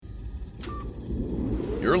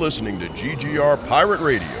You're listening to GGR Pirate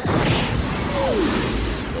Radio.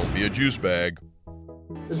 Don't be a juice bag.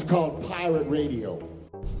 This is called Pirate Radio.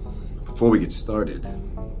 Before we get started,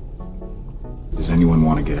 does anyone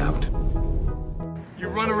want to get out? You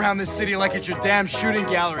run around this city like it's your damn shooting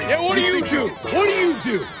gallery. Yeah, what do you do? What do you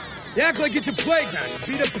do? You act like it's a playground. You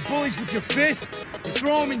beat up the bullies with your fists. You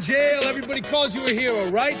throw them in jail. Everybody calls you a hero,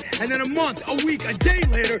 right? And then a month, a week, a day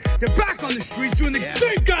later, you're back on the streets doing the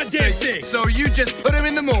same goddamn thing. So you just put him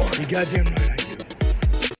in the morgue. You goddamn right I do.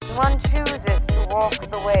 One chooses to walk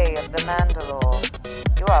the way of the Mandalore.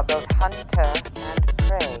 You are both hunter and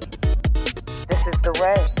prey. This is the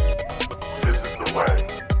way. This is the way.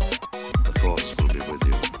 The Force will be with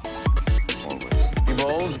you. Always. Be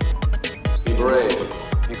bold. Be brave.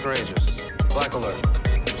 Be courageous. Black alert.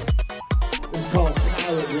 This is called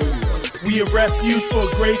Pirate Radio. We a refuge for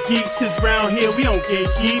great geeks, cause round here we don't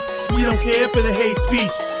gatekeep. We don't care for the hate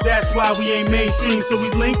speech. That's why we ain't mainstream. So we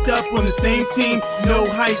linked up on the same team. No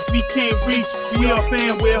heights we can't reach. We are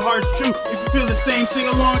fan where hearts true. If you feel the same, sing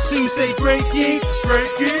along too. Say great geek,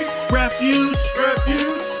 refuge, great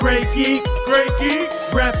geek, refuge.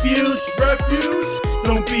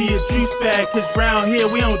 Don't be a juice bag, cause round here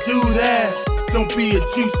we don't do that. Don't be a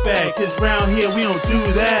juice bag, cause round here we don't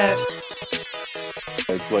do that.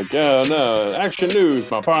 It's like, no, action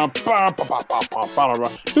news. And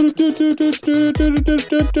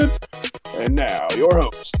now, your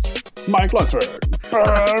host, Mike Lunsford.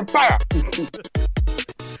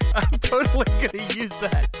 I'm totally going to use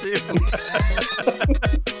that, too.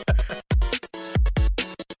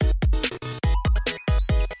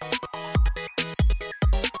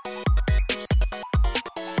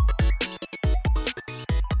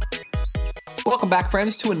 Welcome back,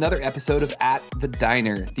 friends, to another episode of At the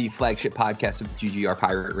Diner, the flagship podcast of the GGR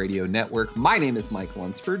Pirate Radio Network. My name is Mike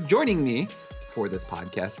Lunsford. Joining me for this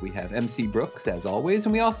podcast, we have MC Brooks, as always,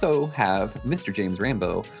 and we also have Mr. James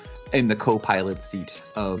Rambo in the co-pilot seat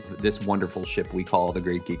of this wonderful ship we call the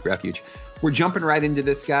Great Geek Refuge. We're jumping right into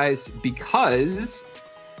this, guys, because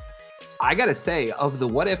I gotta say, of the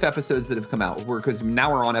What If episodes that have come out, because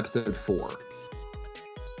now we're on episode 4,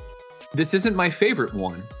 this isn't my favorite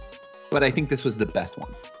one, but I think this was the best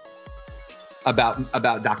one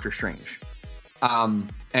about Doctor Strange.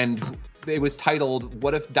 And it was titled,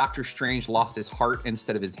 What If Doctor Strange Lost His Heart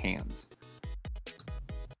Instead of His Hands?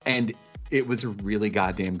 And it was a really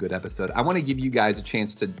goddamn good episode. I want to give you guys a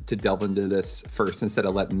chance to delve into this first instead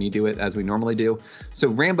of letting me do it as we normally do. So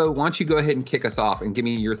Rambo, why don't you go ahead and kick us off and give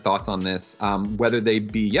me your thoughts on this, whether they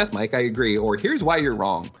be, yes, Mike, I agree, or here's why you're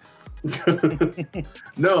wrong.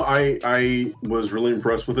 No, I was really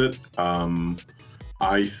impressed with it.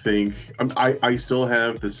 I think I still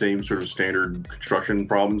have the same sort of standard construction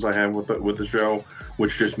problems I have with the show,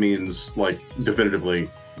 which just means, like, definitively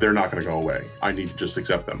they're not going to go away. I need to just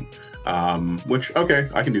accept them. Which, okay,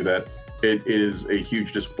 I can do that. It is a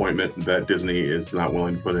huge disappointment that Disney is not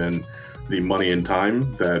willing to put in the money and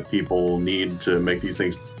time that people need to make these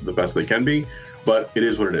things the best they can be, but it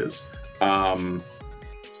is what it is.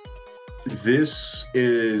 This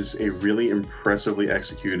is a really impressively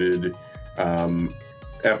executed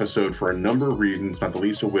episode for a number of reasons, not the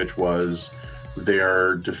least of which was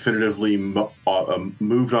they're definitively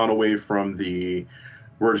moved on away from the,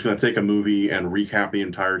 we're just going to take a movie and recap the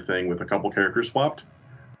entire thing with a couple characters swapped.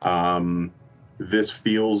 This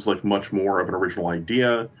feels like much more of an original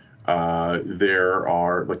idea. There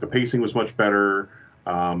are, like, the pacing was much better,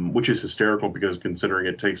 which is hysterical because considering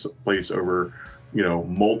it takes place over, you know,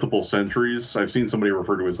 multiple centuries. I've seen somebody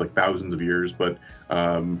refer to it as like thousands of years, but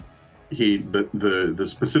the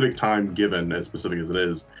specific time given, as specific as it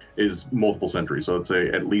is multiple centuries. So I'd say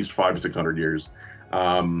at least 500 to 600 years.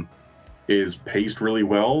 Is paced really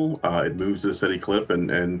well. It moves at a steady clip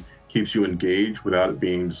and keeps you engaged without it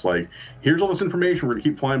being just like, here's all this information, we're gonna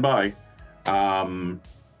keep flying by.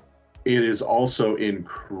 It is also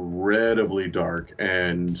incredibly dark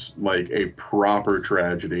and like a proper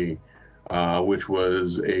tragedy. Which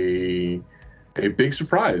was a big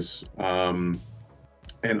surprise. And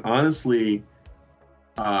honestly,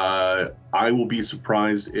 I will be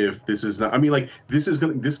surprised if this is not, I mean, like, this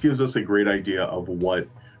gives us a great idea of what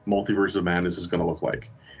Multiverse of Madness is going to look like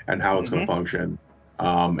and how it's going to function,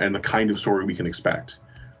 and the kind of story we can expect.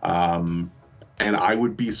 And I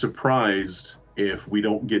would be surprised if we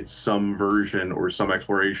don't get some version or some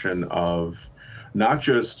exploration of not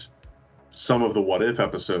just some of the What If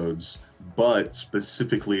episodes, but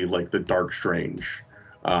specifically like the Dark Strange.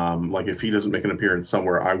 Like, if he doesn't make an appearance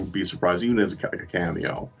somewhere, I would be surprised, even as a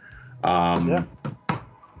cameo. I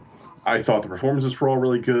thought the performances were all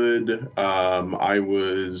really good. I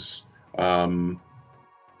was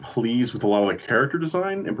pleased with a lot of the character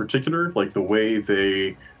design in particular, like the way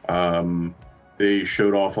they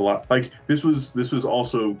showed off a lot. Like this was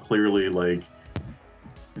also clearly like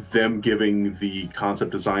them giving the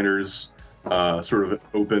concept designers sort of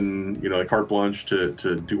Mm-hmm. open, like carte blanche to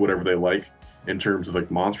do whatever they like in terms of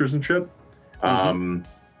like monsters and shit. And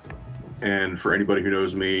for anybody who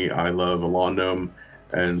knows me, I love a lawn gnome,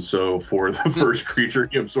 and so for the first creature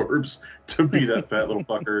he absorbs to be that fat little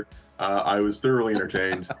fucker, I was thoroughly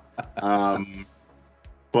entertained. But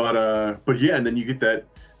yeah, and then you get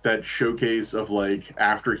that showcase of like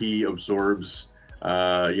after he absorbs,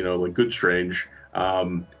 like Good Strange,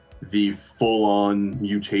 the full-on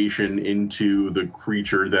mutation into the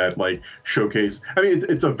creature that like showcase. I mean,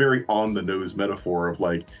 it's a very on-the-nose metaphor of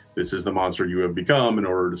like, this is the monster you have become in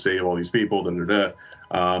order to save all these people.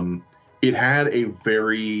 It had a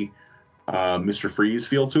very Mr. Freeze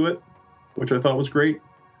feel to it, which I thought was great.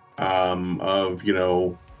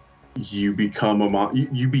 You become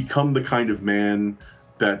you become the kind of man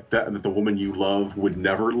that the woman you love would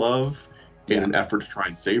never love in an effort to try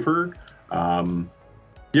and save her. I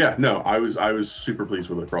was super pleased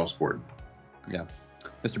with it across the board. Yeah.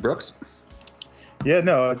 Mr. Brooks? Yeah,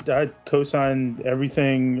 no, I co-sign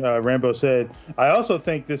everything Rambo said. I also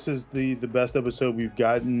think this is the best episode we've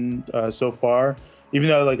gotten so far. Even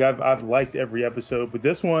though like I've liked every episode, but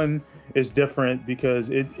this one is different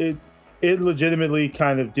because it legitimately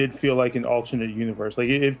kind of did feel like an alternate universe. Like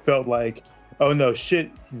it felt like, oh no,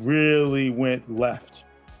 shit really went left.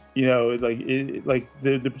 Like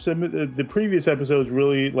the previous episodes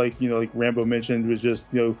really, like Rambo mentioned, was just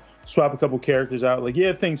swap a couple characters out. Like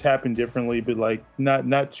things happen differently, but like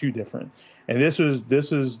not too different. And this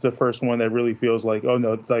is the first one that really feels like, oh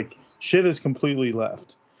no, like shit is completely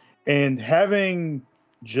left. And having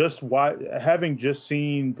just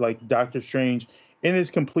seen like Doctor Strange in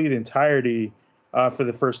its complete entirety for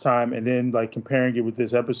the first time, and then like comparing it with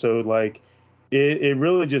this episode, like it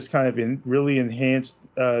really just kind of really enhanced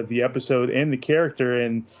the episode and the character,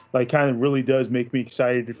 and like kind of really does make me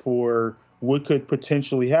excited for what could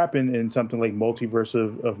potentially happen in something like Multiverse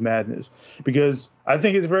of Madness, because I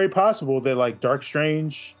think it's very possible that like Dark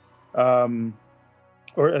Strange, or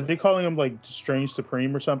are they calling him like Strange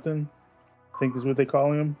Supreme or something? I think is what they're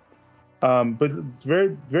calling him. But it's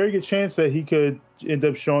very, very good chance that he could end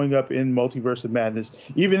up showing up in Multiverse of Madness,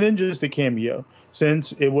 even in just a cameo,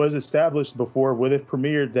 since it was established before what if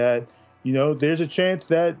premiered that, there's a chance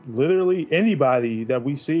that literally anybody that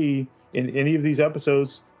we see in any of these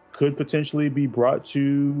episodes could potentially be brought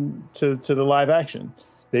to the live action.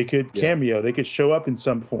 They could cameo, they could show up in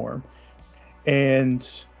some form. And,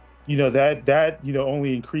 that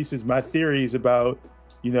only increases my theories about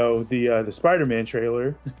the Spider-Man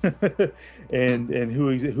trailer and who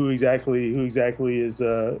exactly is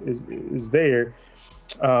there.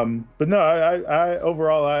 But no, I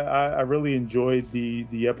overall I really enjoyed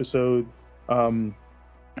the episode. The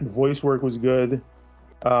voice work was good.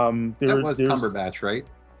 That was Cumberbatch, right?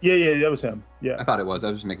 Yeah, that was him. Yeah, I thought it was. I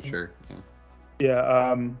was just making sure. Yeah.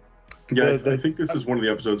 I think this is one of the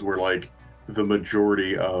episodes where like the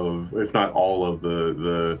majority of, if not all of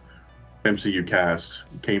the MCU cast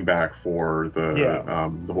came back for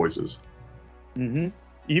the voices. Mm-hmm.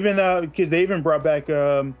 Even because they even brought back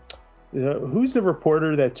who's the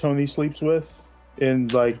reporter that Tony sleeps with in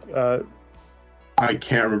like I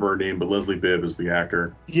can't remember her name, but Leslie Bibb is the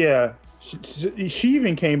actor. Yeah, she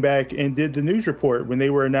even came back and did the news report when they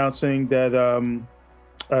were announcing that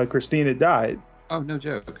Christina died. Oh, no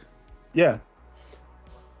joke. Yeah.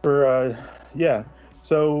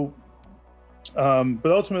 So. But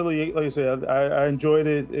ultimately, like I said, I enjoyed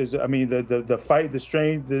it. The fight, the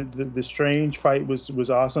strange fight was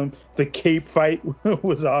awesome. The cape fight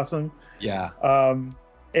was awesome. Yeah.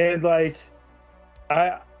 And like,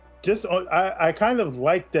 I kind of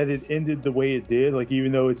liked that it ended the way it did. Like,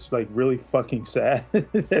 even though it's like really fucking sad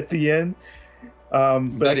at the end.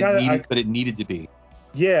 But it needed to be.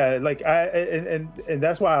 Yeah, like and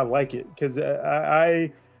that's why I like it, because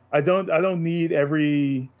I don't need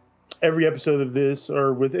every episode of this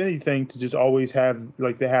or with anything to just always have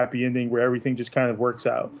like the happy ending where everything just kind of works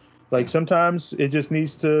out. Like sometimes it just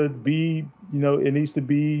needs to be, it needs to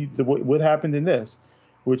be what happened in this,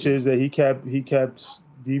 which is that he kept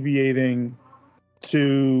deviating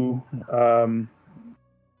to,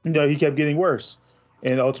 he kept getting worse,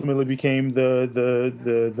 and ultimately became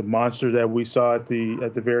the monster that we saw at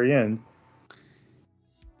the very end.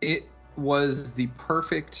 It was the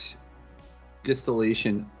perfect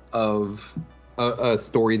distillation of a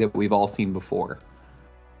story that we've all seen before.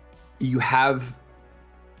 You have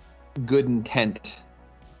good intent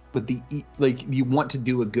but you want to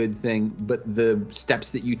do a good thing, but the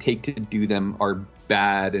steps that you take to do them are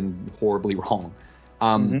bad and horribly wrong.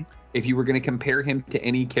 If you were going to compare him to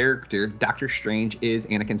any character, Doctor Strange is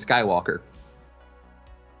Anakin Skywalker.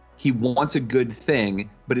 He wants a good thing,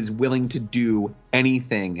 but is willing to do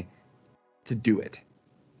anything to do it,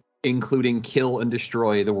 including kill and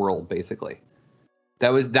destroy the world, basically.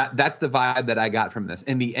 That's the vibe that I got from this.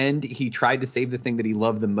 In the end, he tried to save the thing that he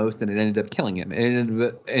loved the most, and it ended up killing him.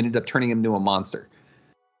 It ended up turning him into a monster.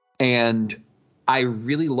 And I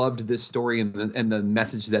really loved this story and the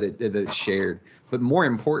message that it shared. But more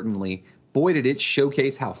importantly, boy, did it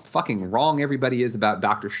showcase how fucking wrong everybody is about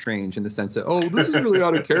Doctor Strange, in the sense of, oh, this is really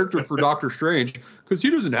out of character for Doctor Strange because he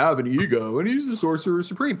doesn't have an ego and he's a Sorcerer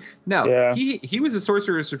Supreme. No, he was a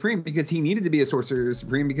Sorcerer Supreme because he needed to be a Sorcerer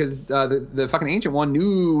Supreme because the fucking Ancient One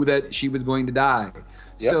knew that she was going to die.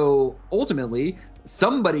 Yep. So ultimately,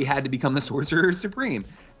 somebody had to become the Sorcerer Supreme.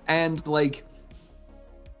 And like,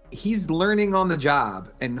 he's learning on the job,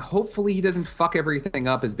 and hopefully he doesn't fuck everything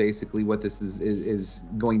up, is basically what this is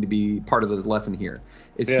going to be part of the lesson here.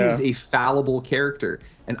 He is a fallible character.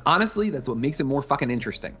 And honestly, that's what makes him more fucking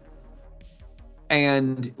interesting.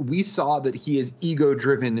 And we saw that he is ego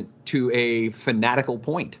driven to a fanatical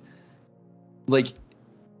point. Like,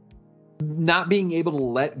 not being able to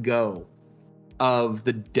let go of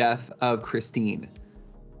the death of Christine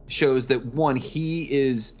shows that, one, he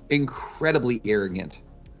is incredibly arrogant.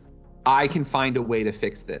 I can find a way to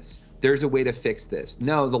fix this. There's a way to fix this.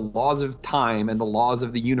 No, the laws of time and the laws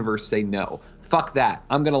of the universe say no. Fuck that.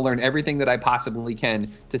 I'm going to learn everything that I possibly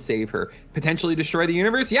can to save her. Potentially destroy the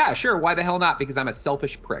universe? Yeah, sure. Why the hell not? Because I'm a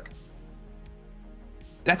selfish prick.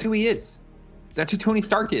 That's who he is. That's who Tony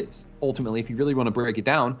Stark is. Ultimately, if you really want to break it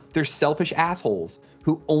down, they're selfish assholes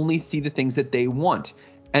who only see the things that they want.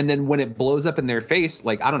 And then when it blows up in their face,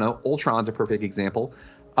 like, I don't know, Ultron's a perfect example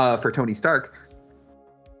for Tony Stark.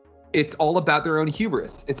 It's all about their own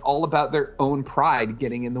hubris. It's all about their own pride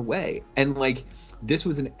getting in the way. And like, this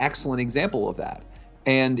was an excellent example of that.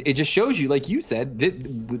 And it just shows you, like you said,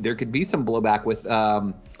 that there could be some blowback with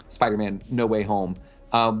Spider-Man No Way Home.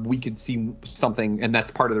 We could see something, and that's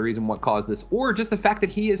part of the reason what caused this. Or just the fact that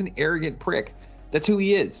he is an arrogant prick. That's who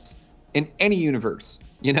he is in any universe,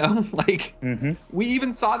 you know? Like, we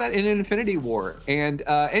even saw that in Infinity War and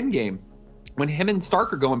Endgame, when him and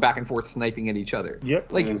Stark are going back and forth sniping at each other.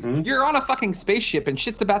 Yep. Like, you're on a fucking spaceship and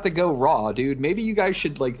shit's about to go raw, dude. Maybe you guys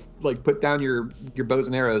should like put down your bows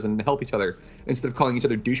and arrows and help each other instead of calling each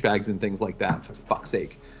other douchebags and things like that, for fuck's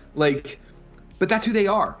sake. Like, but that's who they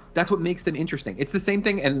are. That's what makes them interesting. It's the same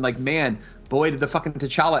thing. And like, man, boy, did the fucking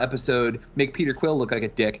T'Challa episode make Peter Quill look like a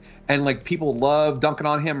dick. And like, people love dunking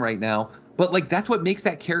on him right now. But like, that's what makes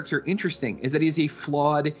that character interesting, is that he's a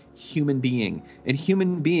flawed human being. And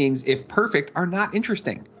human beings, if perfect, are not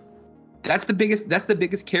interesting. That's the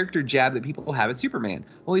biggest character jab that people have at Superman.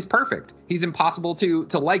 Well, he's perfect. He's impossible to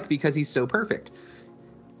like because he's so perfect.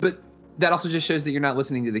 But that also just shows that you're not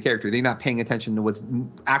listening to the character. You're not paying attention to what's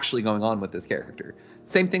actually going on with this character.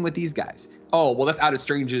 Same thing with these guys. Oh, well, that's out of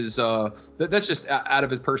Strange's, that's just out of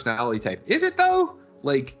his personality type. Is it though?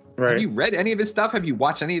 Like, right. Have you read any of his stuff? Have you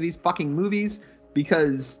watched any of these fucking movies?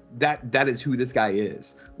 Because that is who this guy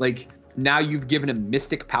is. Like, now you've given him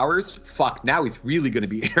mystic powers. Fuck, now he's really going to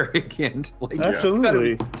be arrogant. Like,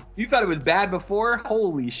 absolutely. You thought it was bad before?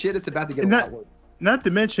 Holy shit, it's about to get a lot worse. Not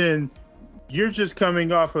to mention, you're just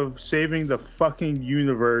coming off of saving the fucking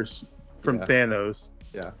universe from Thanos.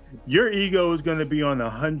 Yeah. Your ego is going to be on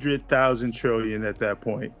 100,000 trillion at that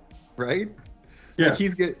point. Right? Yeah. Like,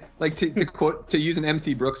 he's good. Like, to use an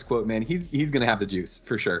MC Brooks quote, man, he's gonna have the juice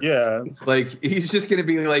for sure. Yeah. Like, he's just gonna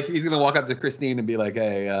be like, he's gonna walk up to Christine and be like,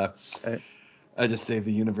 hey, I just saved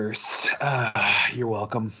the universe. You're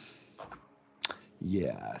welcome.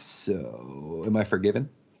 Yeah. So, am I forgiven?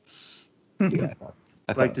 Yeah.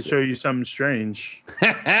 I'd like to show you something strange.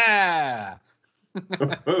 Let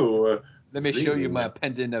me show you my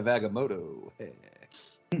pendant of Agamotto.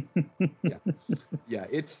 Yeah.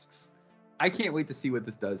 It's. I can't wait to see what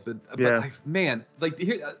this does, but man, like,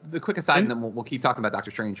 here, the quick aside, and then we'll keep talking about Doctor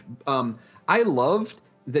Strange. I loved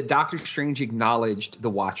that Doctor Strange acknowledged the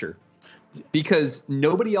Watcher, because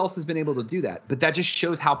nobody else has been able to do that. But that just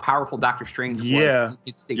shows how powerful Doctor Strange was in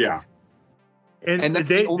his statement. Yeah, and that's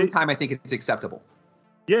the only time I think it's acceptable.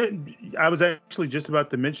 Yeah, I was actually just about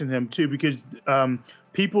to mention him too, because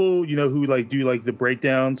people, who like do like the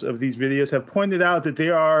breakdowns of these videos have pointed out that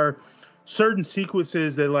there are certain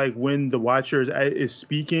sequences that like when the Watcher is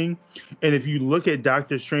speaking, and if you look at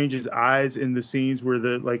Doctor Strange's eyes in the scenes where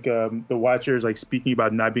the Watcher is like speaking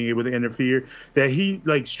about not being able to interfere, that he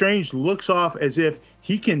like Strange looks off as if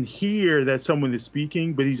he can hear that someone is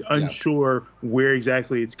speaking, but he's unsure where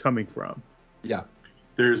exactly it's coming from. Yeah.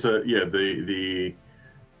 There's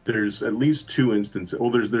there's at least two instances. Well,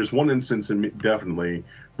 there's one instance definitely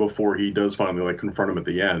before he does finally like confront him at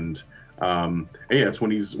the end. And yeah, it's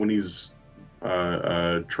when he's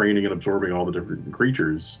training and absorbing all the different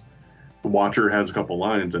creatures. The Watcher has a couple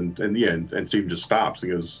lines, and Stephen just stops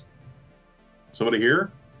and goes, "Somebody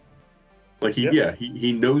here?" Like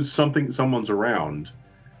he knows someone's around,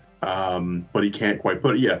 but he can't quite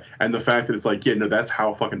put it. Yeah, and the fact that it's like, that's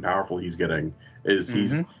how fucking powerful he's getting. Is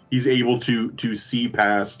he's able to see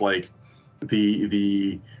past like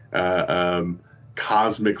the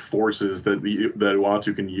cosmic forces that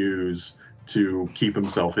Uatu can use to keep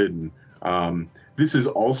himself hidden. This is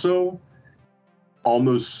also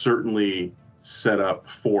almost certainly set up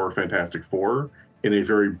for Fantastic Four in a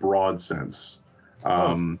very broad sense.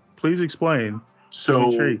 Please explain. So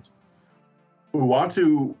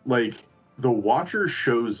Uatu, like the Watcher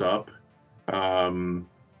shows up.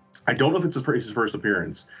 I don't know if it's his first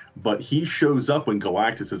appearance, but he shows up when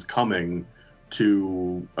Galactus is coming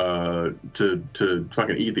to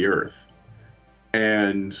fucking eat the Earth.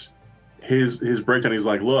 And his breakdown, he's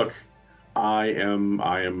like, "Look, I am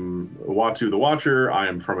Uatu the Watcher. I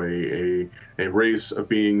am from a race of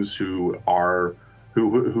beings who are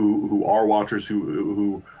Watchers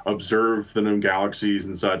who observe the known galaxies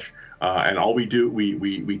and such. And all we do,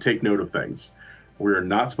 we take note of things. We're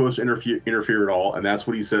not supposed to interfere at all." And that's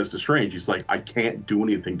what he says to Strange. He's like, "I can't do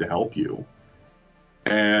anything to help you."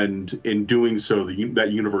 And in doing so,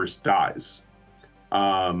 that universe dies.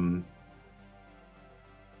 But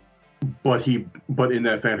in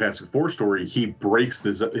that Fantastic Four story, he breaks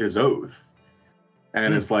his oath,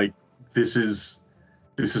 and it's like, this is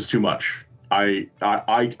too much. I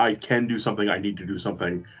can do something. I need to do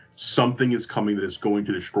something. Something is coming that is going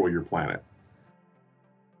to destroy your planet.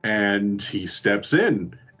 And he steps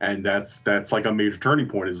in, and that's like a major turning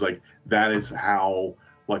point. Is like, that is how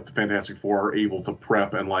like the Fantastic Four are able to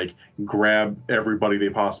prep and like grab everybody they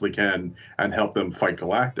possibly can and help them fight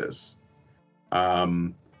Galactus.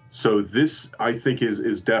 So this, I think,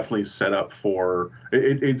 is definitely set up for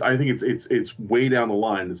it. I think it's way down the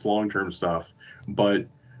line. It's long-term stuff, but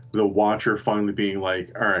the Watcher finally being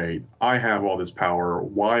like, "All right, I have all this power.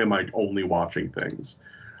 Why am I only watching things?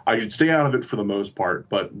 I should stay out of it for the most part,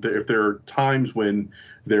 but if there are times when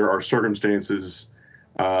there are circumstances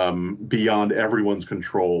beyond everyone's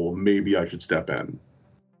control, maybe I should step in."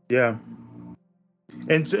 Yeah.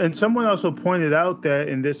 And someone also pointed out that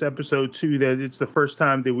in this episode too, that it's the first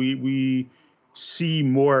time that we see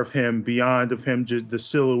more of him beyond of him, just the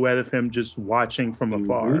silhouette of him just watching from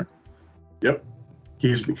afar. Yep.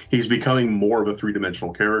 He's becoming more of a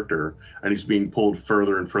three-dimensional character, and he's being pulled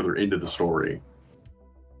further and further into the story.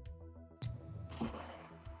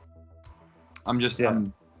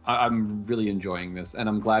 I'm really enjoying this, and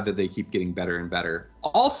I'm glad that they keep getting better and better.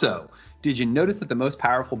 Also, did you notice that the most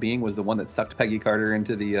powerful being was the one that sucked Peggy Carter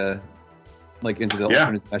into the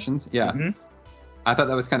alternate dimensions? Yeah. Mm-hmm. I thought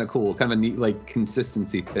that was kind of cool, kind of a neat like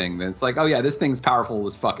consistency thing. It's like, oh yeah, this thing's powerful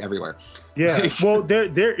as fuck everywhere. Yeah. Well,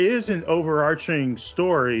 there is an overarching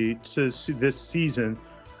story to this season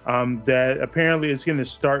that apparently is going to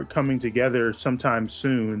start coming together sometime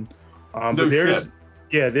soon. But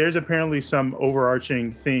there's apparently some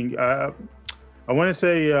overarching thing. I want to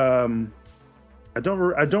say I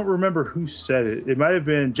don't remember who said it. It might have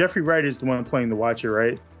been Jeffrey Wright is the one playing the Watcher,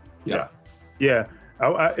 right? Yeah. Yeah.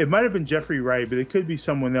 It might have been Jeffrey Wright, but it could be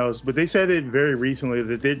someone else. But they said it very recently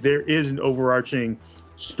that there is an overarching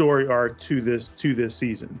story arc to this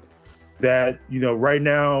season. That, right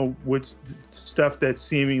now, with stuff that's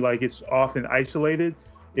seeming like it's often isolated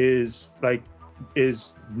is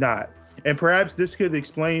not. And perhaps this could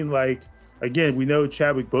explain, like, again, we know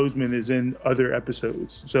Chadwick Boseman is in other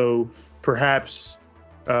episodes. So perhaps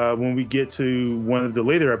when we get to one of the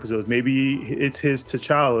later episodes, maybe it's his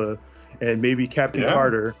T'Challa and maybe Captain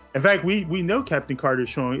Carter. In fact, we know Captain Carter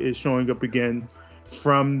is showing up again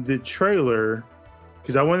from the trailer,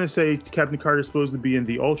 because I want to say Captain Carter is supposed to be in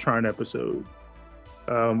the Ultron episode,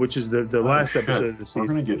 which is the last episode of the season. We're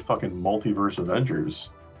going to get fucking multiverse Avengers.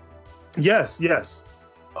 Yes.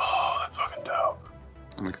 Oh, that's fucking dope.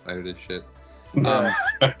 I'm excited as shit.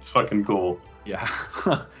 That's fucking cool. Yeah.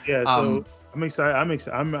 Yeah. So I'm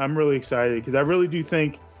excited. I'm really excited because I really do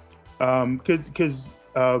think, because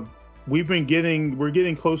we're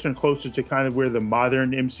getting closer and closer to kind of where the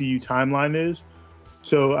modern MCU timeline is.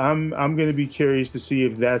 So I'm going to be curious to see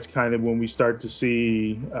if that's kind of when we start to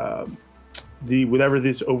see the whatever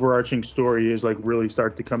this overarching story is like really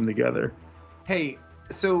start to come together. Hey,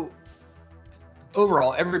 so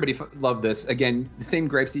overall, everybody loved this. Again, the same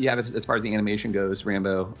gripes that you have as far as the animation goes,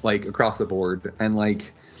 Rambo, like across the board. And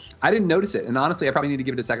like, I didn't notice it. And honestly, I probably need to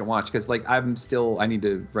give it a second watch because like I need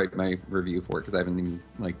to write my review for it because I haven't even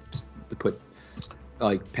like put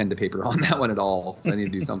like pen to paper on that one at all. So I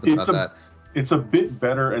need to do something about that. It's a bit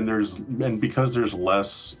better, and because there's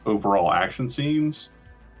less overall action scenes,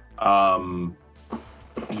 it's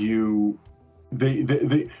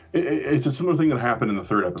a similar thing that happened in the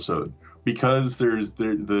third episode. Because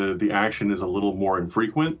the action is a little more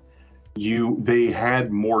infrequent, they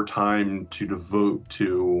had more time to devote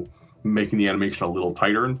to making the animation a little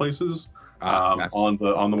tighter in places on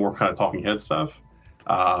the more kind of talking head stuff.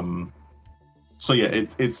 So yeah,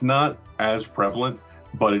 it's not as prevalent,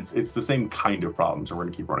 but it's the same kind of problems that we're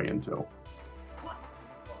gonna keep running into.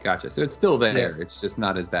 Gotcha. So it's still there. Yeah. It's just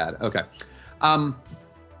not as bad. Okay.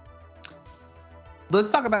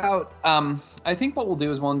 Let's talk about. I think what we'll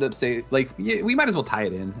do is we'll end up we might as well tie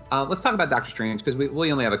it in. Let's talk about Doctor Strange because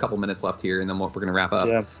we only have a couple minutes left here, and then we're gonna wrap up.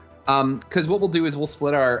 Yeah. Because what we'll do is we'll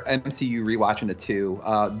split our MCU rewatch into two.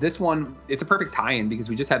 This one, it's a perfect tie-in because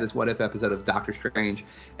we just had this What If episode of Doctor Strange.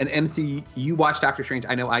 And MC, you watched Doctor Strange.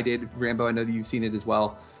 I know I did. Rambo, I know that you've seen it as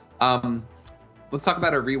well. Let's talk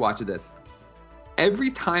about our rewatch of this.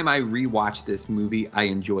 Every time I rewatch this movie, I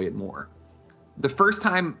enjoy it more. The first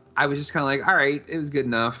time, I was just kind of like, all right, it was good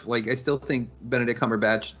enough. Like, I still think Benedict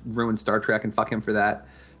Cumberbatch ruined Star Trek, and fuck him for that.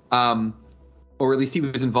 Or at least he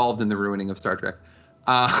was involved in the ruining of Star Trek.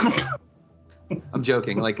 I'm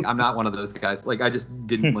joking. Like, I'm not one of those guys. Like, I just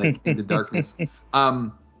didn't like Into Darkness.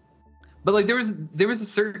 But like, there was a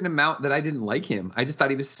certain amount that I didn't like him. I just thought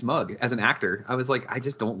he was smug as an actor. I was like, I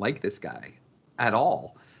just don't like this guy at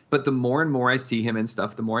all. But the more and more I see him and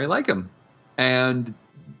stuff, the more I like him. And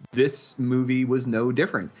this movie was no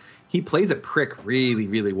different. He plays a prick really,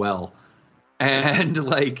 really well. And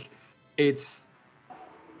like,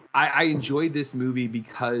 I enjoyed this movie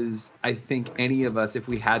because I think any of us, if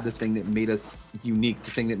we had the thing that made us unique,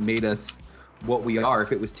 the thing that made us what we are,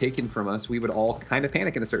 if it was taken from us, we would all kind of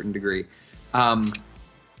panic in a certain degree.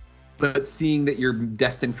 But seeing that you're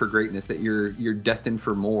destined for greatness, that you're destined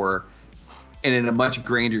for more, and in a much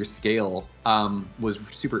grander scale, was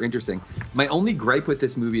super interesting. My only gripe with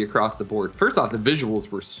this movie across the board, first off, the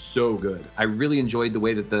visuals were so good. I really enjoyed the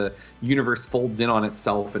way that the universe folds in on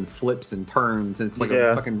itself and flips and turns, and it's like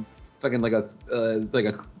a fucking like a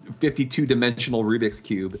 52-dimensional Rubik's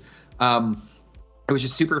Cube. It was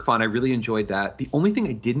just super fun. I really enjoyed that. The only thing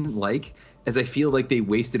I didn't like is I feel like they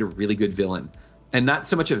wasted a really good villain. And not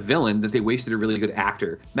so much a villain, that they wasted a really good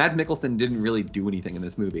actor. Mads Mikkelsen didn't really do anything in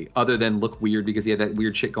this movie other than look weird because he had that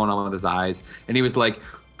weird shit going on with his eyes. And he was like,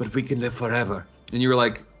 but we can live forever. And you were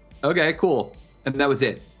like, okay, cool. And that was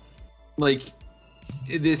it. Like,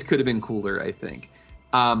 this could have been cooler, I think.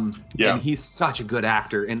 And he's such a good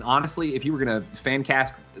actor. And honestly, if you were going to fan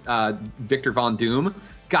cast Victor Von Doom,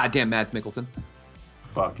 goddamn Mads Mikkelsen.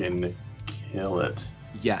 Fucking kill it.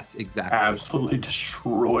 Yes, exactly. Absolutely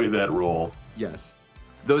destroy that role. Yes.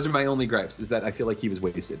 Those are my only gripes, is that I feel like he was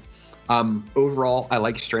wasted. Overall, I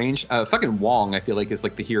like Strange. Fucking Wong, I feel like, is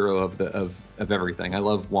like the hero of everything. I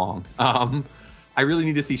love Wong. I really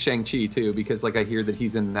need to see Shang-Chi too, because like I hear that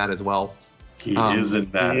he's in that as well. He is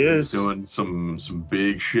in that. He's doing some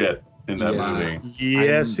big shit in that movie.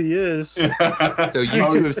 Yes, he is. So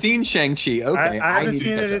you two have seen Shang-Chi. Okay. I haven't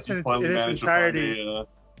seen it in its entirety.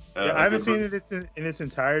 I haven't seen it in its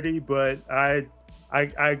entirety, but I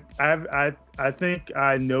think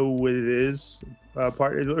I know what it is. Or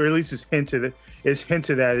at least it's hinted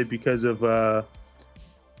at it because of I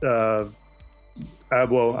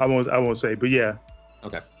won't say, but yeah.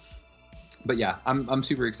 Okay. But yeah, I'm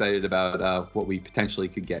super excited about what we potentially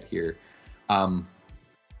could get here.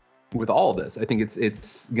 With all of this, I think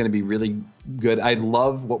it's going to be really good. I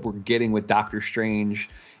love what we're getting with Doctor Strange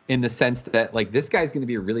in the sense that like this guy's going to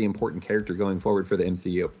be a really important character going forward for the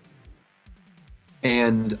MCU.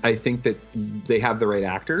 And I think that they have the right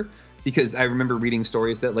actor, because I remember reading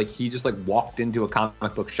stories that like he just like walked into a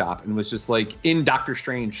comic book shop and was just like in Doctor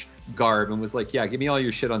Strange garb and was like, yeah, give me all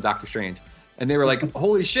your shit on Doctor Strange. And they were like,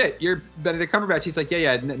 holy shit, you're Benedict Cumberbatch. He's like,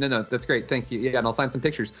 yeah, no, that's great. Thank you. Yeah, and I'll sign some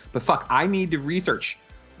pictures. But fuck, I need to research.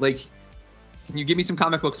 Like, can you give me some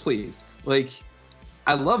comic books, please? Like,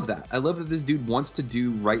 I love that. I love that this dude wants to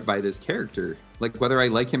do right by this character. Like, whether I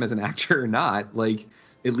like him as an actor or not, like,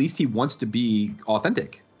 at least he wants to be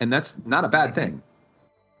authentic. And that's not a bad thing.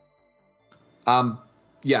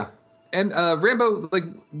 Yeah. And Rambo, like,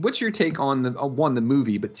 what's your take on the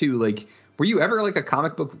movie, but two, like, were you ever like a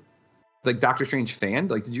comic book like Doctor Strange fan?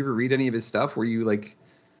 Like, did you ever read any of his stuff? Were you like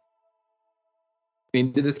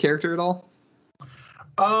into this character at all?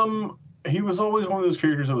 He was always one of those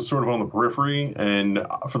characters that was sort of on the periphery, and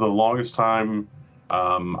for the longest time,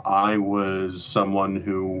 I was someone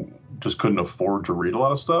who just couldn't afford to read a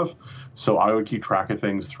lot of stuff, so I would keep track of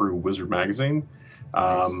things through Wizard magazine.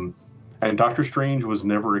 Nice. And Doctor Strange was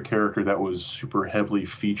never a character that was super heavily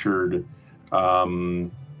featured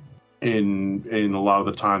in a lot of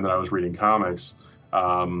the time that I was reading comics.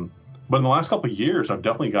 But in the last couple of years, I've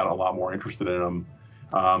definitely gotten a lot more interested in him.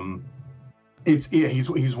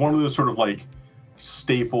 He's one of those sort of like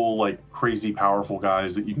staple, like crazy powerful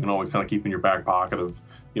guys that you can always kind of keep in your back pocket of,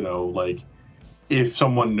 you know, like if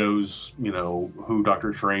someone knows, you know, who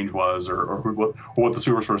Doctor Strange was or what the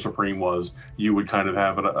Super Supreme was, you would kind of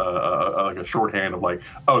have like a shorthand of like,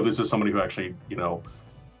 oh, this is somebody who actually, you know,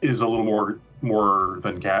 is a little more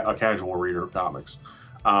than a casual reader of comics.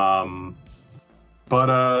 But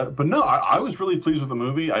no, I was really pleased with the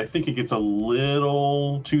movie. I think it gets a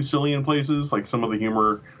little too silly in places, like some of the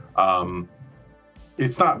humor.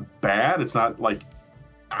 It's not bad. It's not like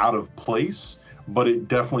out of place, but it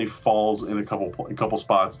definitely falls in a couple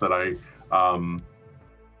spots that I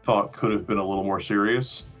thought could have been a little more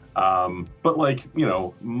serious. But like, you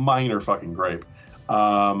know, minor fucking gripe.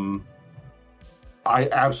 I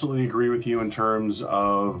absolutely agree with you in terms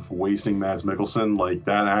of wasting Mads Mikkelsen. Like,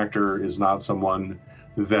 that actor is not someone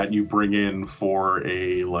that you bring in for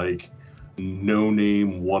a like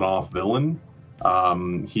no-name one-off villain.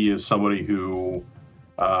 He is somebody who,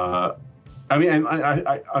 I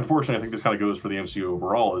unfortunately, I think this kind of goes for the MCU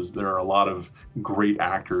overall, is there are a lot of great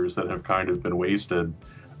actors that have kind of been wasted.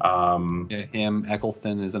 Ham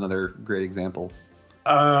Eccleston is another great example.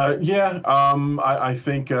 I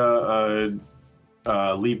think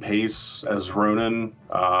Lee Pace as Ronan.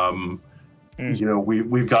 You know,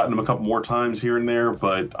 we've gotten him a couple more times here and there,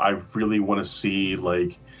 but I really want to see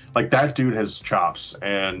like that dude has chops,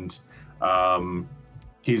 and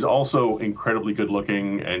he's also incredibly good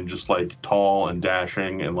looking and just like tall and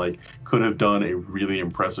dashing, and like could have done a really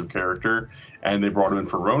impressive character. And they brought him in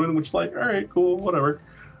for Ronan, which, like, all right, cool, whatever.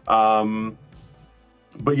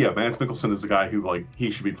 But yeah, Mads Mikkelsen is the guy who, like,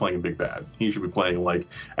 he should be playing a big bad. He should be playing like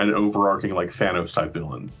an overarching like Thanos type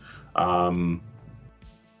villain.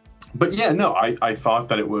 But yeah, no, I thought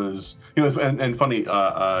that it was, you know, and funny,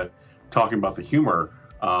 talking about the humor,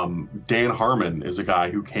 Dan Harmon is a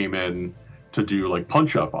guy who came in to do like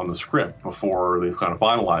punch up on the script before they kind of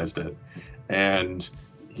finalized it. And,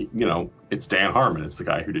 you know, it's Dan Harmon. It's the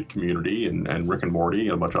guy who did Community and Rick and Morty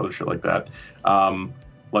and a bunch of other shit like that.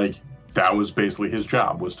 Like, that was basically his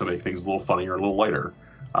job, was to make things a little funnier, a little lighter.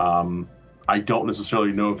 I don't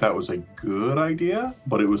necessarily know if that was a good idea,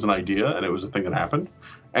 but it was an idea, and it was a thing that happened.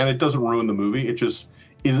 And it doesn't ruin the movie. It just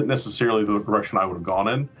isn't necessarily the direction I would have gone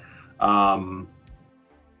in.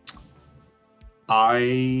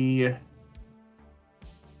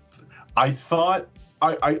 I thought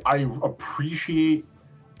I appreciate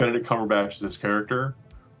Benedict Cumberbatch as this character.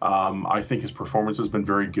 I think his performance has been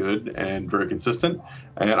very good and very consistent,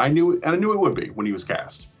 and I knew it would be when he was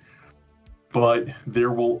cast. But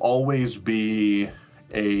there will always be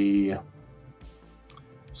a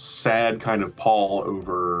sad kind of pall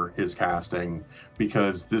over his casting,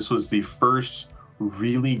 because this was the first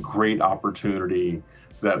really great opportunity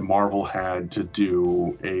that Marvel had to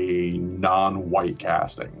do a non-white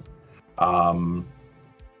casting.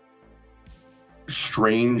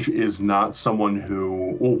 Strange is not someone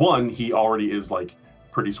who, well, one, he already is like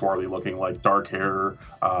pretty swarthy looking, like dark hair,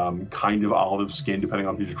 kind of olive skin depending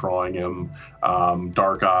on who's drawing him,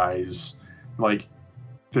 dark eyes. Like,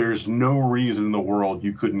 there's no reason in the world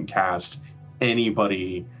you couldn't cast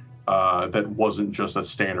anybody that wasn't just a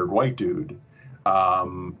standard white dude.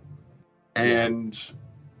 And,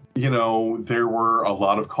 you know, there were a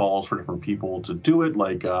lot of calls for different people to do it.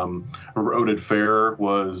 Like, Oded Fehr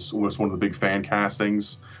was one of the big fan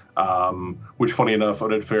castings, which, funny enough,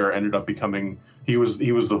 Oded Fehr ended up becoming, he was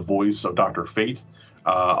the voice of Dr. Fate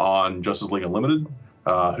on Justice League Unlimited,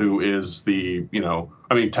 who is the, you know,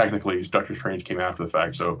 I mean, technically Doctor Strange came after the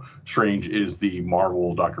fact, so Strange is the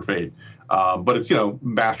Marvel Dr. Fate. But it's, you know,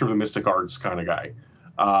 master of the mystic arts kind of guy.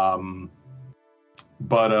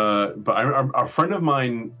 But a friend of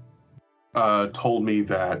mine told me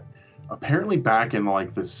that apparently back in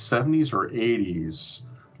like the 70s or 80s,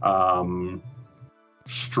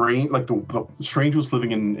 Strange was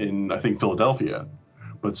living in I think Philadelphia,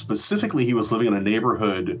 but specifically he was living in a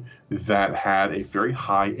neighborhood that had a very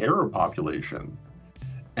high Arab population,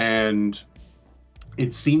 and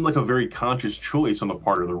it seemed like a very conscious choice on the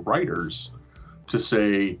part of the writers to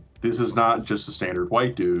say, this is not just a standard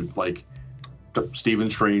white dude. Like, Stephen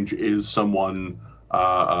Strange is someone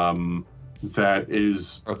that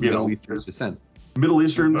is of Middle Eastern descent. Middle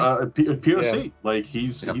Eastern POC. Yeah. Like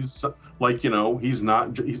he's like, you know, he's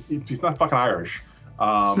not fucking Irish.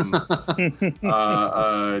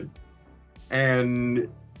 And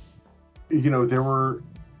you know,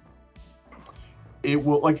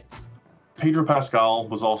 like Pedro Pascal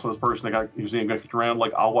was also the person that his name got kicked around.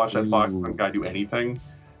 Like, I'll watch that fucking guy do anything.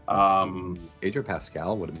 Pedro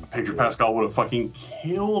Pascal would have fucking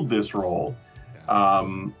killed this role.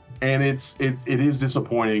 Yeah. And it is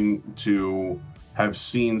disappointing to have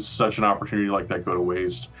seen such an opportunity like that go to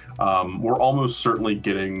waste. We're almost certainly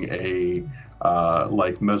getting a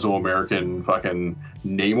like Mesoamerican fucking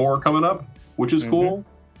Namor coming up, which is cool.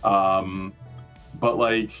 But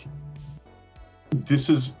like, this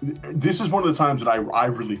is one of the times that I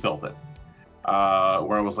really felt it,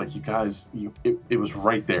 where I was like, you guys, it was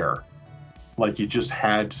right there, like you just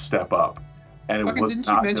had to step up. And it was didn't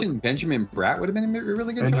not. You mention Benjamin Bratt would have been a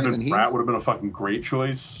really good choice? Benjamin Bratt would have been a fucking great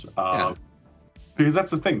choice. Because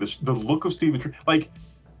that's the thing, the look of Stephen, like,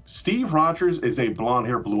 Steve Rogers is a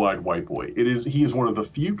blonde-haired, blue-eyed white boy. He is one of the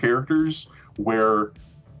few characters where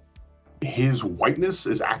his whiteness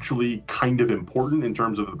is actually kind of important in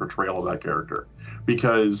terms of the portrayal of that character,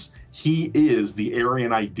 because he is the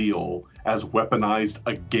Aryan ideal as weaponized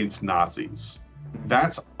against Nazis.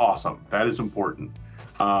 That's awesome. That is important.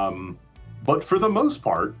 But for the most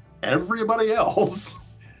part, everybody else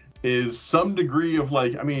is some degree of,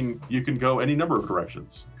 like, I mean, you can go any number of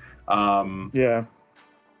directions. And go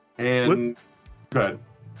ahead.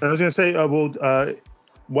 I was gonna say,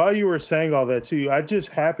 while you were saying all that too, I just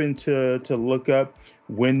happened to look up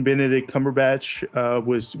when Benedict Cumberbatch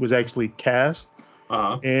was actually cast,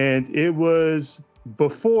 and it was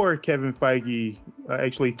before Kevin Feige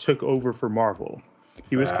actually took over for Marvel.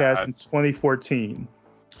 He was cast in 2014.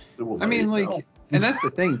 I mean, like, and that's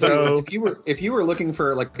the thing. So, if you were looking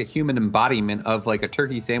for like a human embodiment of like a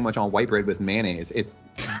turkey sandwich on white bread with mayonnaise, it's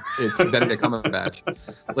Benedict Cumberbatch.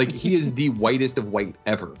 Like, he is the whitest of white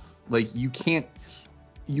ever. Like, you can't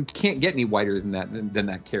get any whiter than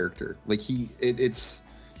that character. Like,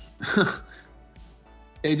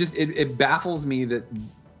 it baffles me that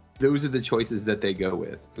those are the choices that they go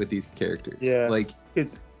with these characters. Yeah, like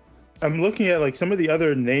I'm looking at like some of the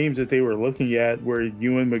other names that they were looking at were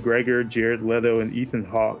Ewan McGregor, Jared Leto, and Ethan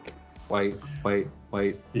Hawke. White.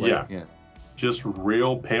 Yeah. Just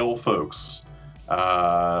real pale folks.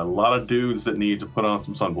 A lot of dudes that need to put on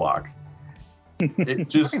some sunblock. It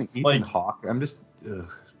just Ethan Hawke. I'm just.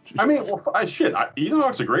 I mean, well, Ethan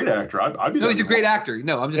Hawke's a great actor. I'd be. No, he's a great actor.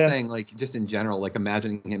 No, I'm just saying, like, just in general, like,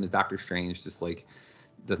 imagining him as Doctor Strange just like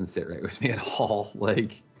doesn't sit right with me at all.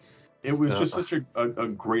 Like. It was just such a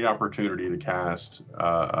great opportunity to cast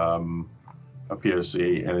a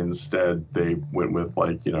POC, and instead they went with,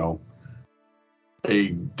 like, you know, a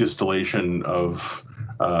distillation of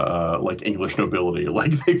like English nobility.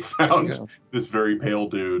 Like, they found this very pale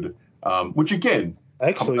dude, which again,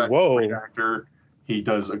 actually, great actor. He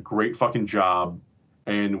does a great fucking job,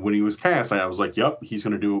 and when he was cast, I was like, "Yep, he's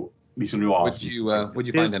gonna do awesome." Would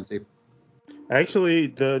you find him safe? Actually,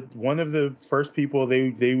 one of the first people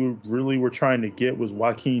they really were trying to get was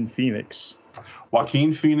Joaquin Phoenix.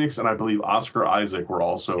 Joaquin Phoenix and I believe Oscar Isaac were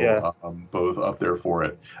also both up there for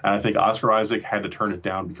it. And I think Oscar Isaac had to turn it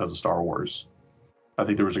down because of Star Wars. I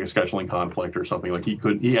think there was like a scheduling conflict or something. Like,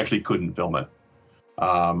 he actually couldn't film it.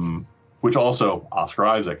 Which also, Oscar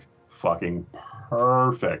Isaac, fucking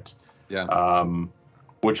perfect. Yeah.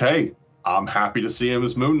 Which, hey, I'm happy to see him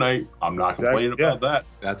as Moon Knight. I'm not complaining about that.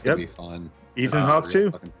 That's gonna be fun. Ethan Hawke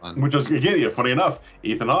too. Which is, again, funny enough,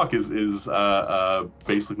 Ethan Hawke is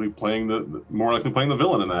basically playing more likely playing the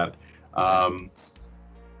villain in that.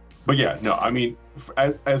 But yeah, no, I mean,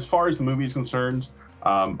 as far as the movie is concerned,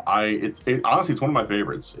 honestly, it's one of my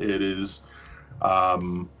favorites. It is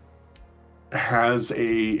has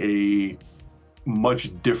a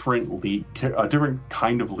much different lead, a different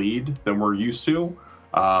kind of lead than we're used to.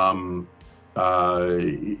 You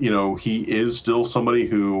know, he is still somebody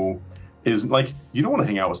who is like, you don't want to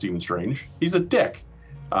hang out with Stephen Strange. He's a dick.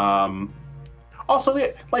 Also,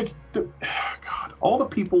 God, all the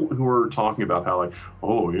people who are talking about how, like,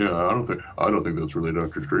 oh yeah, I don't think that's really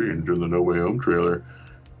Doctor Strange in the No Way Home trailer.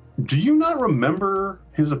 Do you not remember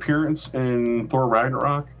his appearance in Thor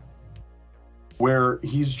Ragnarok, where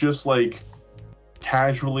he's just like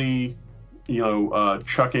casually, you know,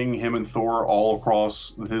 chucking him and Thor all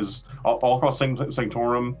across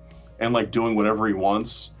Sanctorum and like doing whatever he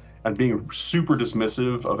wants, and being super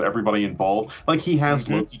dismissive of everybody involved. Like, he has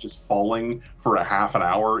Loki just falling for a half an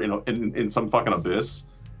hour in some fucking abyss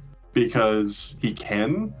because he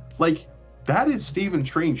can. Like, that is Stephen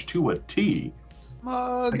Strange to a T.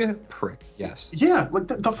 Smug prick, yes. Yeah, like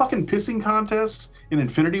the fucking pissing contest in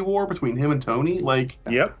Infinity War between him and Tony. Like,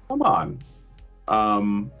 come on.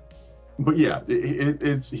 But yeah,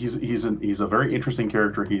 he's a very interesting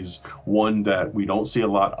character. He's one that we don't see a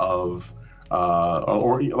lot of,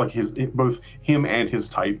 or like both him and his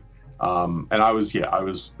type. And I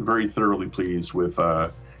was very thoroughly pleased with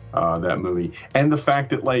that movie, and the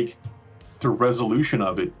fact that like the resolution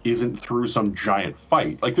of it isn't through some giant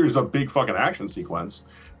fight. Like, there's a big fucking action sequence,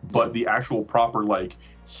 but the actual proper like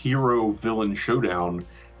hero villain showdown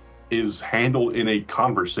is handled in a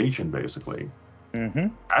conversation, basically.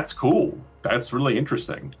 That's cool. That's really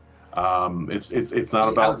interesting. It's not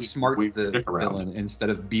about outsmarts the villain instead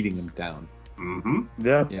of beating him down.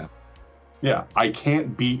 Yeah. I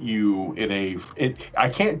can't beat you in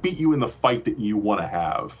the fight that you want to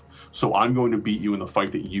have. So I'm going to beat you in the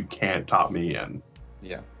fight that you can't top me in.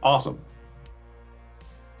 Yeah. Awesome.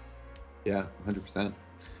 Yeah, 100%.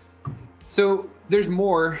 So there's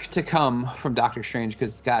more to come from Doctor Strange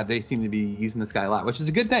because, God, they seem to be using this guy a lot, which is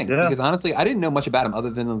a good thing. Yeah. Because honestly, I didn't know much about him other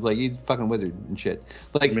than like he's a fucking wizard and shit.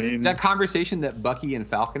 Like that conversation that Bucky and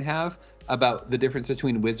Falcon have about the difference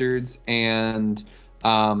between wizards and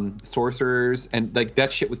sorcerers, and like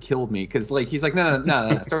that shit would kill me because like he's like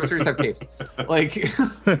no, sorcerers have capes. Like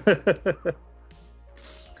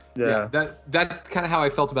that's kind of how I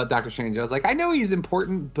felt about Doctor Strange. I was like, I know he's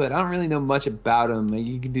important, but I don't really know much about him.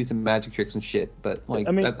 You can do some magic tricks and shit, but like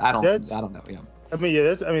I don't know. Yeah.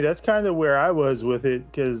 That's kind of where I was with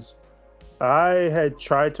it because I had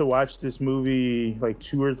tried to watch this movie like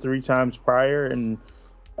 2 or 3 times prior and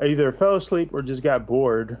I either fell asleep or just got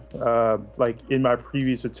bored, like in my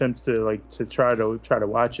previous attempts to try to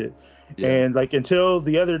watch it. Yeah. And like until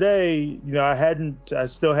the other day, I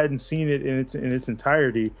still hadn't seen it in its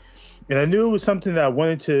entirety, and I knew it was something that I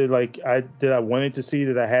wanted to see,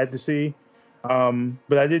 that I had to see,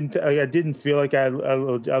 but I didn't feel like I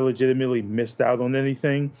legitimately missed out on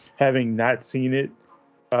anything having not seen it.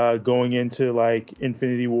 Going into like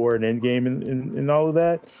Infinity War and Endgame and all of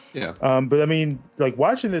that. Yeah. But I mean, like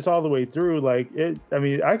watching this all the way through, like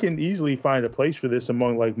I can easily find a place for this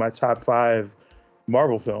among like my top 5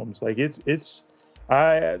 Marvel films. Like it's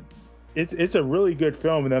a really good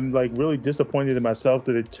film, and I'm like really disappointed in myself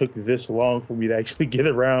that it took this long for me to actually get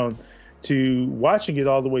around to watching it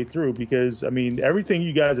all the way through, because I mean, everything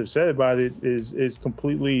you guys have said about it is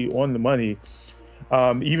completely on the money.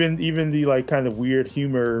 Even the like kind of weird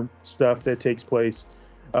humor stuff that takes place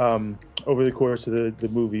over the course of the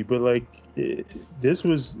movie, but like I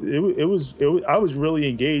was really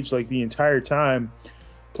engaged like the entire time.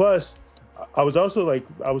 Plus, I was also like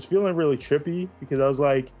I was feeling really trippy because I was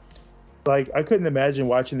like I couldn't imagine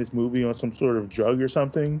watching this movie on some sort of drug or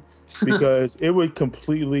something, because it would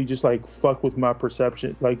completely just like fuck with my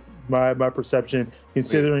perception, like my perception,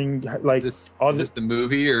 considering like is this the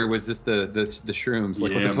movie or was this the shrooms?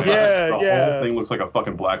 Like, yeah, what the whole thing looks like a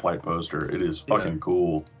fucking blacklight poster. It is fucking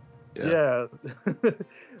cool. Yeah.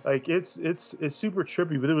 Like it's super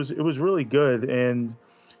trippy, but it was really good, and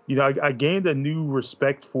I gained a new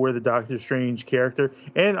respect for the Doctor Strange character,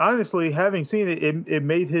 and honestly, having seen it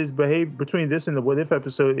made his behavior between this and the What If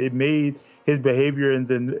episode, it made his behavior in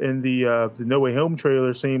the No Way Home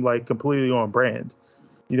trailer seem like completely on brand.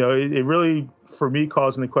 It really, for me,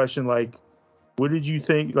 caused the question like, what did you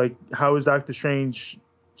think? Like, how is Doctor Strange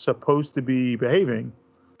supposed to be behaving?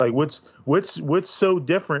 Like, what's so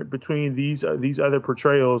different between these other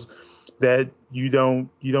portrayals that you don't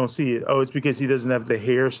see it? Oh, it's because he doesn't have the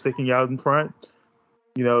hair sticking out in front.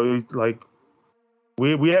 Like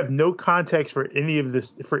we have no context for any of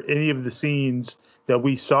the scenes that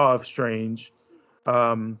we saw of Strange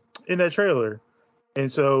in that trailer, and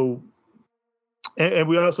so. And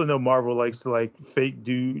we also know Marvel likes to like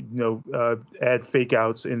add fake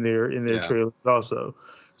outs in their trailers also.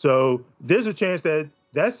 So there's a chance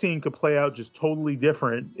that scene could play out just totally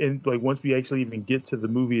different in like once we actually even get to the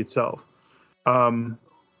movie itself.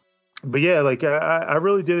 But yeah, like I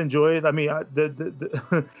really did enjoy it. I mean, I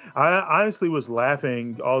honestly was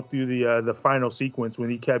laughing all through the final sequence when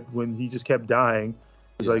he just kept dying.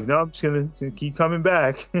 I was like, no, I'm just gonna keep coming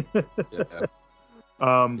back.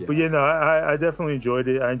 But yeah, no, I definitely enjoyed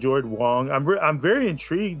it. I enjoyed Wong. I'm very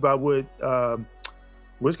intrigued by what's going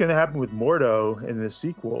to happen with Mordo in the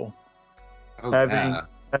sequel.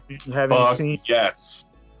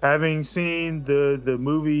 Having seen the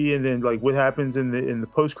movie, and then like what happens in the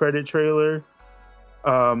post-credit trailer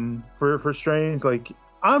for Strange, like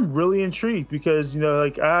I'm really intrigued because,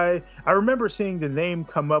 like I remember seeing the name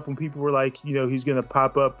come up when people were like, he's going to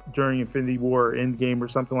pop up during Infinity War or Endgame or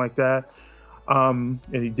something like that. And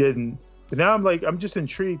he didn't. But now I'm just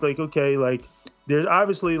intrigued. Like, okay, like there's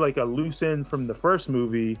obviously like a loose end from the first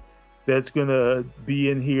movie that's going to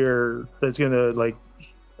be in here. That's going to like,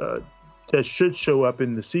 that should show up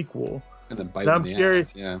in the sequel. And then bite I'm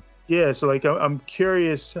curious. Ass, yeah. So like, I'm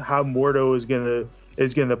curious how Mordo is going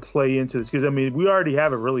to play into this, because I mean we already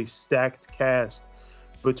have a really stacked cast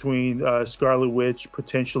between Scarlet Witch,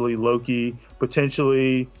 potentially Loki,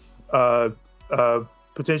 potentially any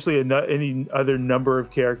other number of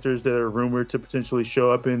characters that are rumored to potentially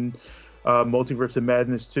show up in Multiverse of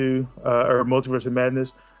Madness 2 or Multiverse of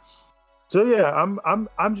Madness. So yeah,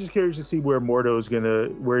 I'm just curious to see where Mordo is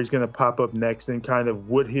where he's gonna pop up next and kind of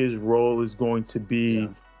what his role is going to be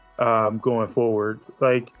going forward.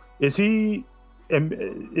 Like, is he? I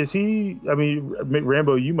mean,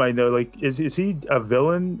 Rambo, you might know, like, is he a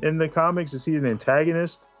villain in the comics? Is he an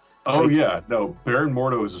antagonist? Oh, yeah. No, Baron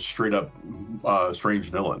Mordo is a straight up strange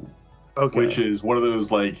villain. Okay. Which is one of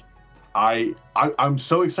those, like, I'm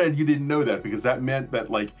so excited you didn't know that, because that meant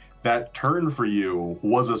that, like, that turn for you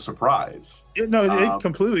was a surprise. It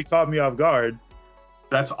completely caught me off guard.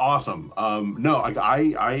 That's awesome. I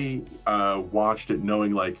watched it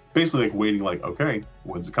knowing, like, basically, like, waiting, like, okay,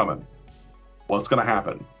 when's it coming? What's going to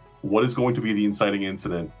happen? What is going to be the inciting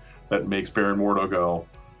incident that makes Baron Mordo go,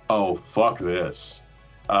 oh, fuck this?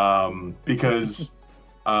 Because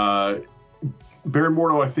Baron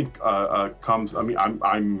Mordo, I think, comes. I mean,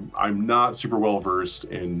 I'm not super well versed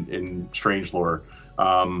in strange lore,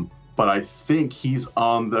 but I think he's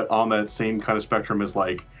on that same kind of spectrum as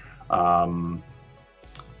like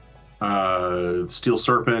Steel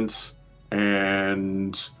Serpent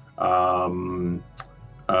and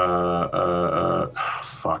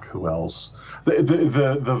fuck, who else?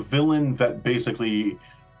 The villain that basically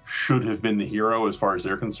should have been the hero as far as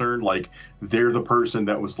they're concerned. Like, they're the person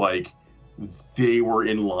that was like, they were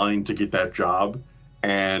in line to get that job,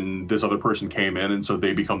 and this other person came in, and so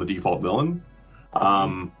they become the default villain.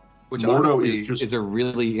 Which Mordo is a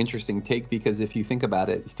really interesting take, because if you think about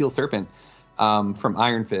it, Steel Serpent from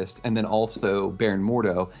Iron Fist, and then also Baron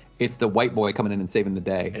Mordo, it's the white boy coming in and saving the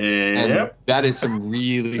day. And that is some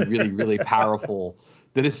really, really, really powerful.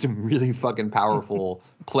 That is some really fucking powerful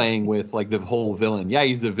playing with like the whole villain. Yeah,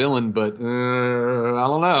 he's the villain, but I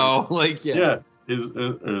don't know. Like, yeah. Is he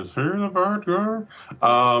the bad guy?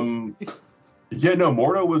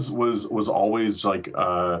 Mordo was always like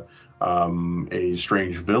a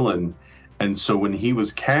strange villain, and so when he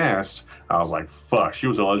was cast, I was like, fuck,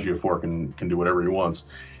 Chiwetel Ejiofor can do whatever he wants.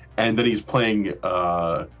 And then he's playing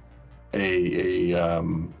not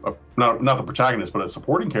the protagonist, but a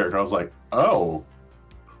supporting character. I was like, oh,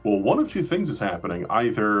 well, one of two things is happening.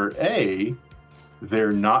 Either A,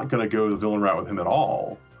 they're not going to go the villain route with him at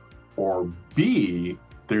all, or B,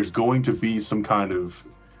 there's going to be some kind of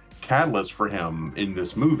catalyst for him in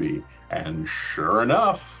this movie. And sure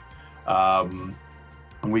enough,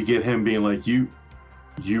 we get him being like, you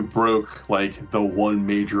broke like the one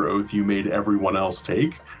major oath you made everyone else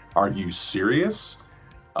take. Are you serious?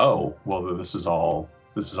 Oh, well, this is all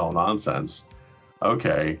nonsense.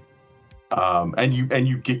 Okay. And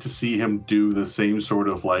you get to see him do the same sort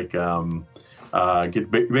of like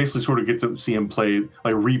basically get to see him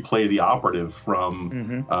replay the operative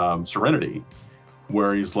from Serenity,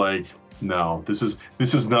 where he's like, no, this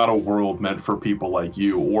is not a world meant for people like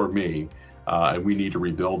you or me, and we need to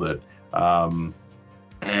rebuild it.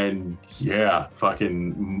 And yeah,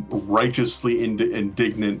 fucking righteously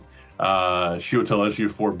indignant Chiwetel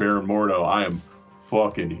Ejiofor Baron Mordo. I am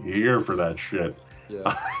fucking here for that shit.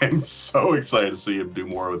 Yeah. I'm so excited to see him do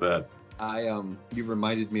more with that. You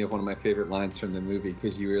reminded me of one of my favorite lines from the movie,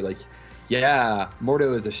 because you were like, yeah,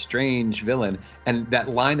 Mordo is a strange villain. And that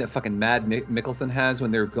line that fucking Mad Mikkelsen has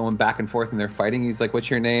when they're going back and forth and they're fighting, he's like, what's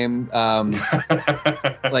your name?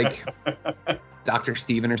 Like Dr.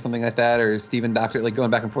 Steven or something like that, or Steven Doctor, like going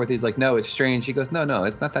back and forth. He's like, no, it's strange. He goes, no,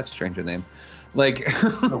 it's not that strange a name. Like,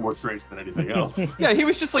 no more strange than anything else. Yeah, he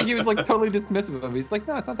was totally dismissive of him. He's like,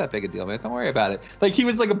 no, it's not that big a deal, man. Don't worry about it. Like, he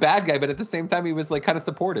was like a bad guy, but at the same time, he was like kind of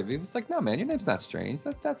supportive. He was like, no, man, your name's not strange.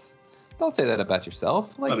 That's don't say that about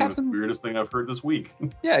yourself. Like, have some the weirdest thing I've heard this week.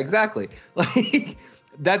 Yeah, exactly. Like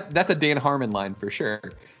that's a Dan Harmon line for sure.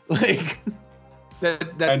 Like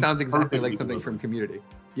that sounds exactly like something from Community.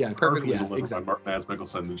 Yeah, perfect. Yeah, exactly. By Mads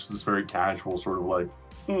Mikkelsen, which is this very casual sort of like,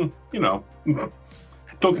 don't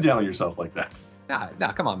get down on yourself like that.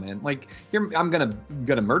 Nah, come on, man. Like, I'm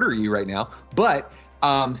gonna murder you right now, but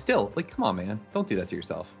still, like, come on, man, don't do that to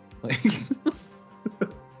yourself. Like,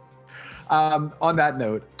 On that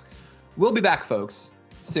note, we'll be back, folks,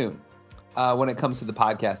 soon. When it comes to the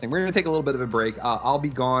podcasting, we're going to take a little bit of a break. I'll be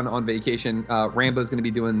gone on vacation. Rambo's going to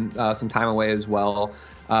be doing some time away as well.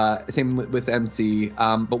 Same with MC.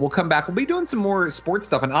 But we'll come back. We'll be doing some more sports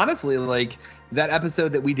stuff. And honestly, like that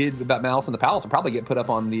episode that we did about Malice in the Palace will probably get put up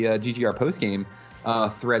on the GGR postgame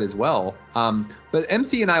thread as well. But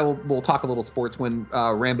MC and I will talk a little sports when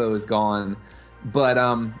Rambo is gone. But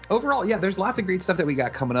overall, yeah, there's lots of great stuff that we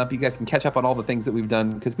got coming up. You guys can catch up on all the things that we've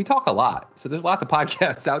done because we talk a lot. So there's lots of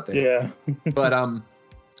podcasts out there. Yeah. But I'm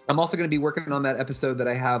also going to be working on that episode that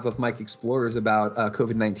I have of Mike Explorers about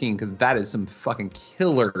COVID-19 because that is some fucking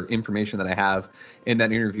killer information that I have in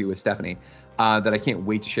that interview with Stephanie that I can't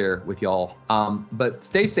wait to share with y'all. But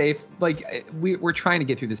stay safe. Like we're trying to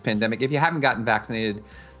get through this pandemic. If you haven't gotten vaccinated,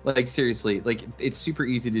 like seriously, like it's super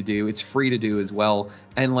easy to do. It's free to do as well.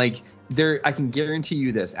 And like I can guarantee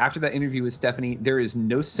you this, after that interview with Stephanie, there is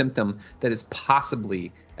no symptom that is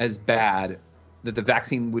possibly as bad that the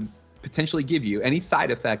vaccine would potentially give you, any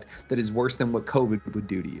side effect that is worse than what COVID would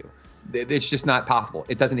do to you. It's just not possible.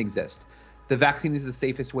 It doesn't exist. The vaccine is the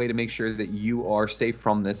safest way to make sure that you are safe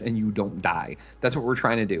from this and you don't die. That's what we're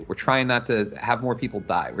trying to do. We're trying not to have more people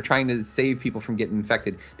die. We're trying to save people from getting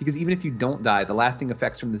infected because even if you don't die, the lasting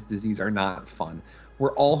effects from this disease are not fun.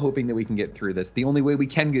 We're all hoping that we can get through this. The only way we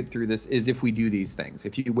can get through this is if we do these things.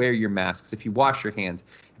 If you wear your masks, if you wash your hands,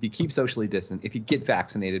 if you keep socially distant, if you get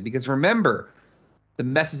vaccinated. Because remember, the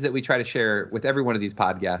message that we try to share with every one of these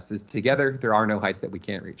podcasts is together, there are no heights that we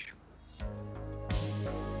can't reach.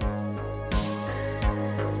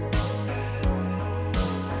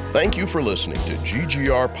 Thank you for listening to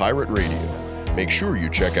GGR Pirate Radio. Make sure you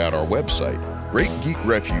check out our website,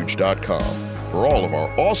 GreatGeekRefuge.com, for all of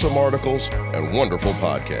our awesome articles and wonderful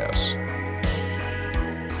podcasts.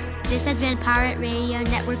 This has been Pirate Radio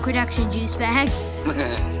Network Production, Juice Bags.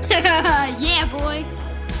 Yeah, boy.